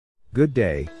Good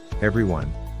day, everyone,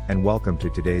 and welcome to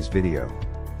today's video.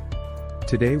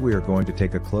 Today we are going to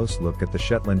take a close look at the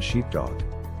Shetland sheepdog.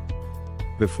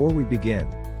 Before we begin,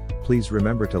 please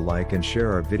remember to like and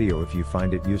share our video if you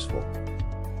find it useful.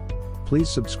 Please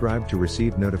subscribe to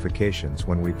receive notifications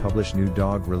when we publish new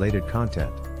dog-related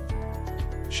content.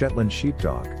 Shetland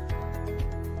sheepdog.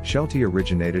 Sheltie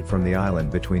originated from the island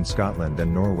between Scotland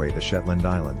and Norway, the Shetland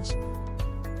Islands.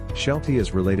 Sheltie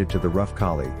is related to the Rough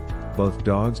Collie, both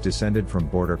dogs descended from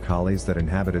Border Collies that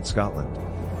inhabited Scotland.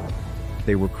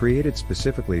 They were created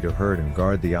specifically to herd and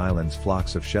guard the island's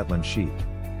flocks of Shetland sheep.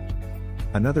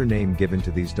 Another name given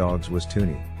to these dogs was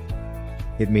Toonie.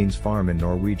 It means farm in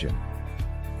Norwegian.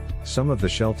 Some of the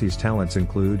Sheltie's talents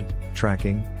include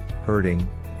tracking, herding,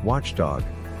 watchdog,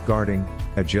 guarding,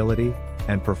 agility,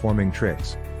 and performing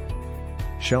tricks.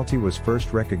 Sheltie was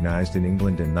first recognized in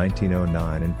England in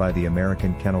 1909 and by the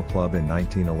American Kennel Club in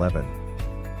 1911.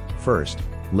 First,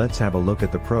 let's have a look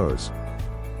at the pros.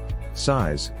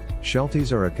 Size.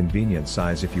 Shelties are a convenient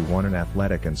size if you want an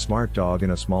athletic and smart dog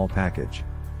in a small package.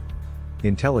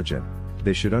 Intelligent.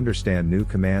 They should understand new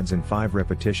commands in 5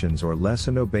 repetitions or less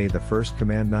and obey the first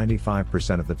command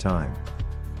 95% of the time.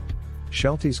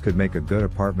 Shelties could make a good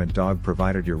apartment dog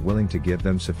provided you're willing to give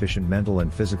them sufficient mental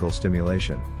and physical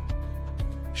stimulation.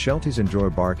 Shelties enjoy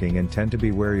barking and tend to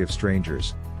be wary of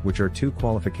strangers, which are 2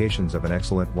 qualifications of an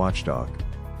excellent watchdog.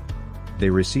 They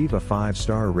receive a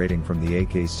 5-star rating from the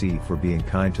AKC for being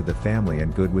kind to the family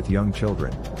and good with young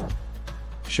children.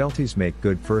 Shelties make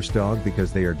good first dog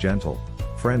because they are gentle,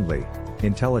 friendly,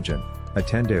 intelligent,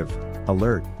 attentive,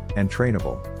 alert, and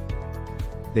trainable.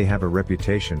 They have a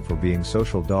reputation for being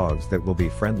social dogs that will be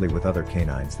friendly with other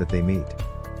canines that they meet.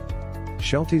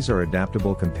 Shelties are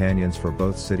adaptable companions for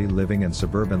both city living and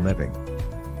suburban living.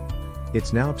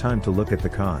 It's now time to look at the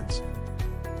cons.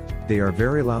 They are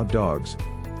very loud dogs,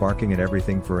 barking at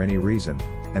everything for any reason,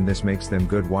 and this makes them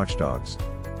good watchdogs.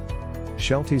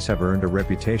 Shelties have earned a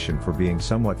reputation for being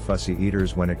somewhat fussy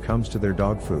eaters when it comes to their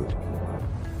dog food.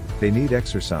 They need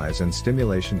exercise and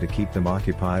stimulation to keep them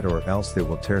occupied, or else they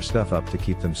will tear stuff up to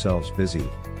keep themselves busy,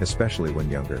 especially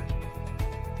when younger.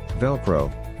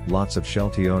 Velcro. Lots of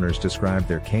Sheltie owners describe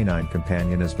their canine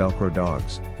companion as Velcro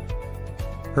dogs.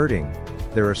 Herding.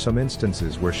 There are some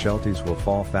instances where Shelties will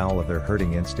fall foul of their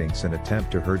herding instincts and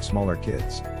attempt to herd smaller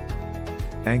kids.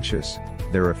 Anxious.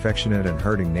 Their affectionate and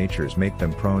herding natures make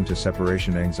them prone to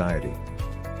separation anxiety.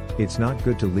 It's not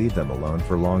good to leave them alone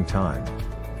for a long time.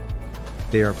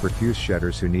 They are profuse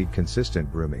shedders who need consistent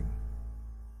grooming.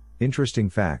 Interesting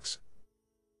facts.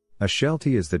 A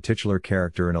Sheltie is the titular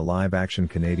character in a live-action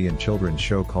Canadian children's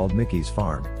show called Mickey's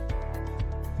Farm.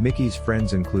 Mickey's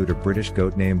friends include a British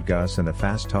goat named Gus and a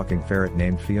fast-talking ferret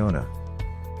named Fiona.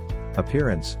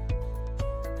 Appearance.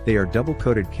 They are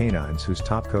double-coated canines whose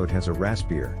top coat has a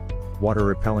raspier,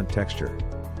 water-repellent texture.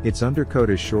 Its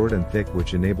undercoat is short and thick,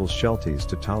 which enables Shelties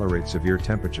to tolerate severe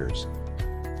temperatures.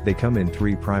 They come in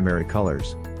 3 primary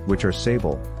colors, which are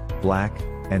sable, black,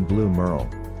 and blue merle.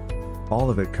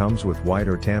 All of it comes with white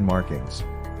or tan markings.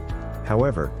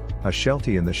 However, a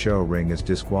Sheltie in the show ring is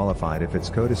disqualified if its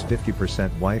coat is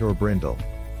 50% white or brindle.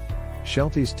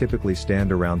 Shelties typically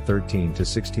stand around 13 to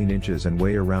 16 inches and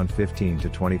weigh around 15 to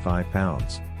 25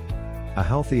 pounds. A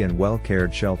healthy and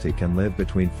well-cared Sheltie can live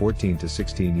between 14 to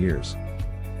 16 years.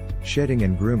 Shedding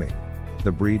and grooming.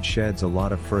 The breed sheds a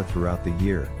lot of fur throughout the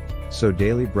year, so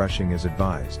daily brushing is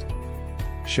advised.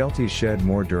 Shelties shed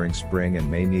more during spring and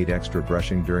may need extra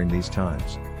brushing during these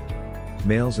times.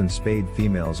 Males and spayed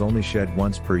females only shed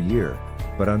once per year,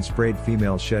 but unsprayed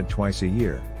females shed twice a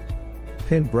year.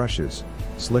 Pin brushes,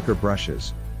 slicker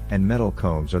brushes, and metal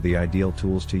combs are the ideal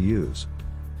tools to use.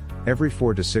 Every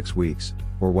 4 to 6 weeks,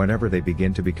 or whenever they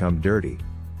begin to become dirty,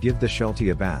 give the Sheltie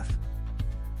a bath.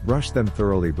 Brush them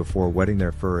thoroughly before wetting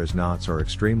their fur, as knots are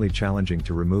extremely challenging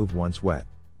to remove once wet.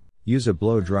 Use a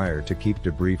blow dryer to keep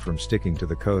debris from sticking to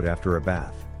the coat after a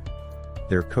bath.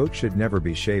 Their coat should never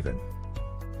be shaven.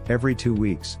 Every 2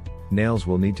 weeks, nails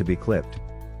will need to be clipped.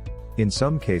 In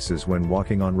some cases, when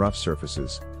walking on rough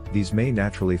surfaces, these may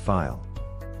naturally file.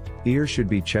 Ears should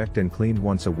be checked and cleaned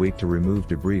once a week to remove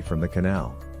debris from the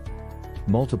canal.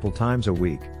 Multiple times a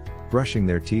week, brushing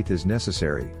their teeth is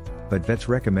necessary, but vets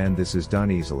recommend this is done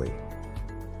easily.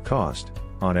 Cost.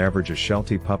 On average, a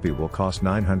Sheltie puppy will cost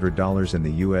 $900 in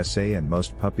the USA, and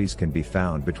most puppies can be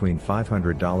found between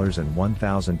 $500 and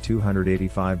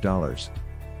 $1,285.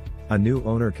 A new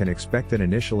owner can expect an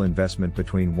initial investment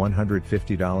between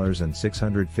 $150 and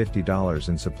 $650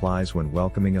 in supplies when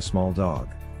welcoming a small dog.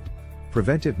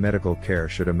 Preventive medical care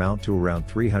should amount to around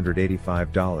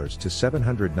 $385 to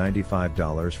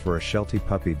 $795 for a Sheltie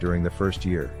puppy during the first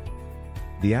year.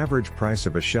 The average price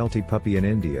of a Sheltie puppy in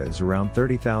India is around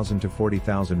 30,000 to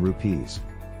 40,000 rupees.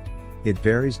 It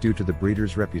varies due to the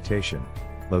breeder's reputation,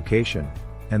 location,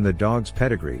 and the dog's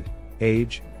pedigree,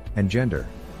 age, and gender.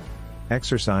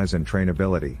 Exercise and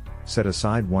trainability. Set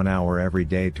aside 1 hour every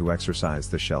day to exercise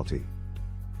the Sheltie.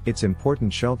 It's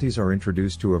important Shelties are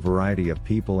introduced to a variety of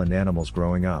people and animals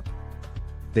growing up.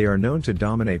 They are known to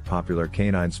dominate popular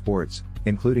canine sports,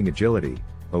 including agility,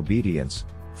 obedience,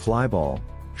 flyball,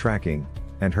 tracking,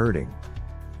 and herding.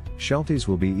 Shelties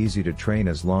will be easy to train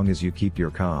as long as you keep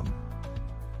your calm.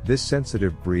 This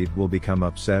sensitive breed will become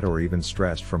upset or even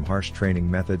stressed from harsh training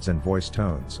methods and voice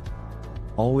tones.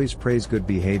 Always praise good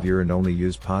behavior and only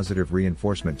use positive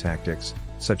reinforcement tactics,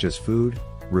 such as food,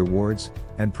 rewards,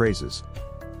 and praises.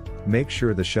 Make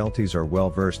sure the Shelties are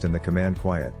well versed in the command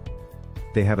quiet.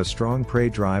 They have a strong prey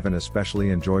drive and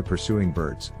especially enjoy pursuing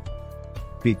birds.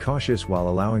 Be cautious while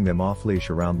allowing them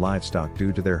off-leash around livestock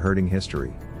due to their herding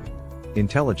history.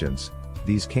 Intelligence.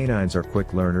 These canines are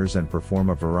quick learners and perform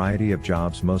a variety of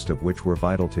jobs, most of which were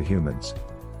vital to humans.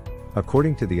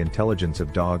 According to The Intelligence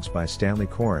of Dogs by Stanley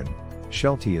Coren,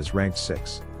 Sheltie is ranked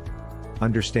 6.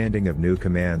 Understanding of new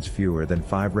commands fewer than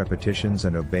 5 repetitions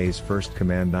and obeys first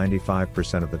command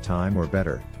 95% of the time or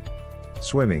better.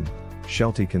 Swimming.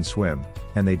 Sheltie can swim,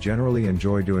 and they generally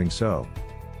enjoy doing so.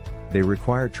 They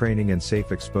require training and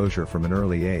safe exposure from an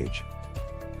early age.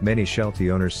 Many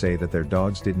Sheltie owners say that their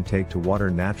dogs didn't take to water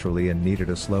naturally and needed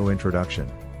a slow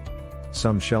introduction.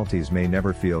 Some Shelties may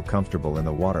never feel comfortable in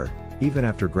the water, even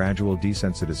after gradual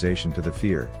desensitization to the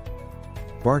fear.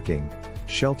 Barking.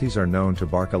 Shelties are known to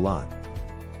bark a lot.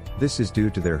 This is due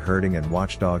to their herding and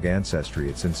watchdog ancestry.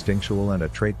 It's instinctual and a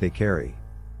trait they carry.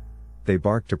 They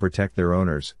bark to protect their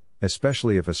owners,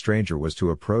 especially if a stranger was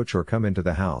to approach or come into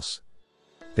the house.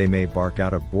 They may bark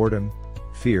out of boredom,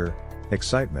 fear,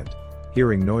 excitement,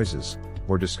 hearing noises,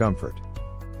 or discomfort.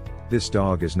 This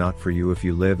dog is not for you if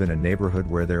you live in a neighborhood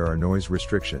where there are noise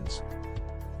restrictions.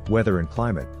 Weather and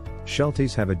climate.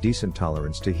 Shelties have a decent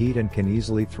tolerance to heat and can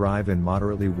easily thrive in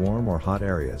moderately warm or hot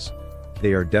areas.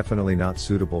 They are definitely not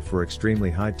suitable for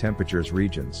extremely high temperatures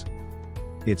regions.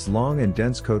 Its long and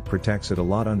dense coat protects it a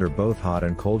lot under both hot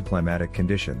and cold climatic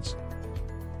conditions.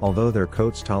 Although their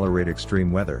coats tolerate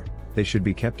extreme weather, they should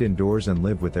be kept indoors and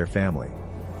live with their family.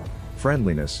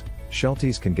 Friendliness.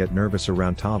 Shelties can get nervous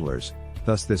around toddlers,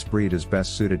 thus this breed is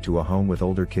best suited to a home with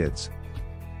older kids.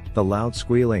 The loud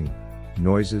squealing,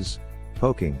 noises,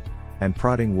 poking, and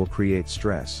prodding will create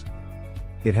stress.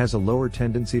 It has a lower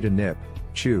tendency to nip,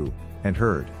 chew, and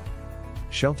herd.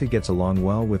 Sheltie gets along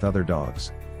well with other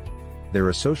dogs. They're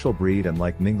a social breed and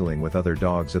like mingling with other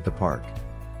dogs at the park.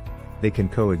 They can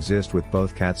coexist with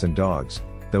both cats and dogs,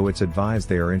 though it's advised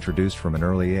they are introduced from an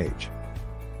early age.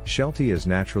 Sheltie is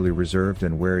naturally reserved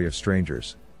and wary of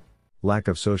strangers. Lack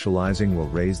of socializing will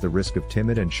raise the risk of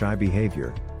timid and shy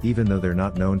behavior, even though they're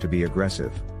not known to be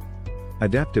aggressive.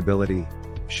 Adaptability.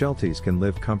 Shelties can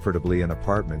live comfortably in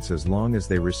apartments as long as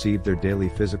they receive their daily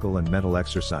physical and mental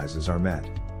exercises are met.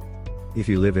 If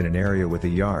you live in an area with a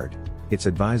yard, it's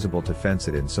advisable to fence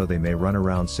it in so they may run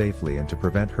around safely and to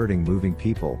prevent hurting moving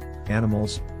people,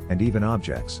 animals, and even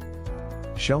objects.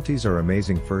 Shelties are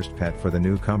amazing first pet for the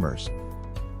newcomers.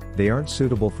 They aren't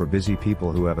suitable for busy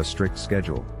people who have a strict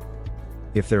schedule.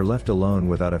 If they're left alone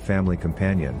without a family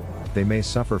companion, they may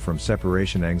suffer from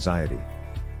separation anxiety.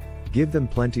 Give them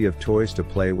plenty of toys to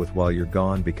play with while you're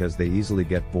gone because they easily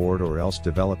get bored or else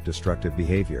develop destructive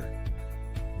behavior.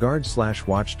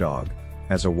 Guard/watchdog.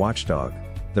 As a watchdog,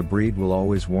 the breed will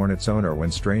always warn its owner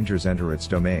when strangers enter its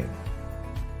domain.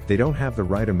 They don't have the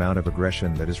right amount of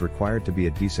aggression that is required to be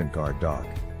a decent guard dog.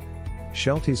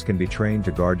 Shelties can be trained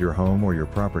to guard your home or your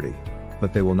property,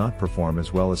 but they will not perform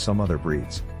as well as some other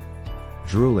breeds.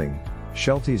 Drooling.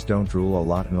 Shelties don't drool a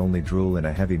lot and only drool in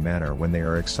a heavy manner when they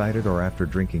are excited or after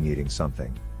eating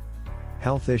something.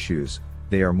 Health issues.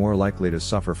 They are more likely to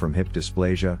suffer from hip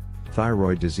dysplasia,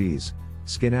 thyroid disease,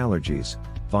 skin allergies,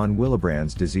 von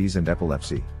Willebrand's disease and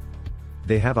epilepsy.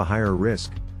 They have a higher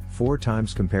risk, 4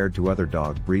 times compared to other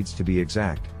dog breeds to be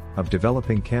exact, of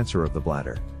developing cancer of the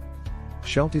bladder.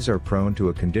 Shelties are prone to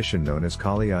a condition known as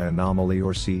Collie eye anomaly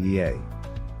or CEA.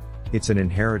 It's an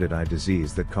inherited eye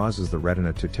disease that causes the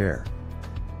retina to tear.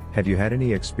 Have you had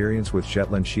any experience with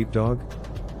Shetland sheepdog?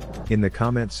 In the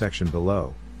comment section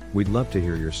below, we'd love to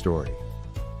hear your story.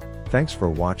 Thanks for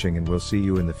watching and we'll see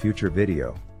you in the future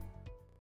video.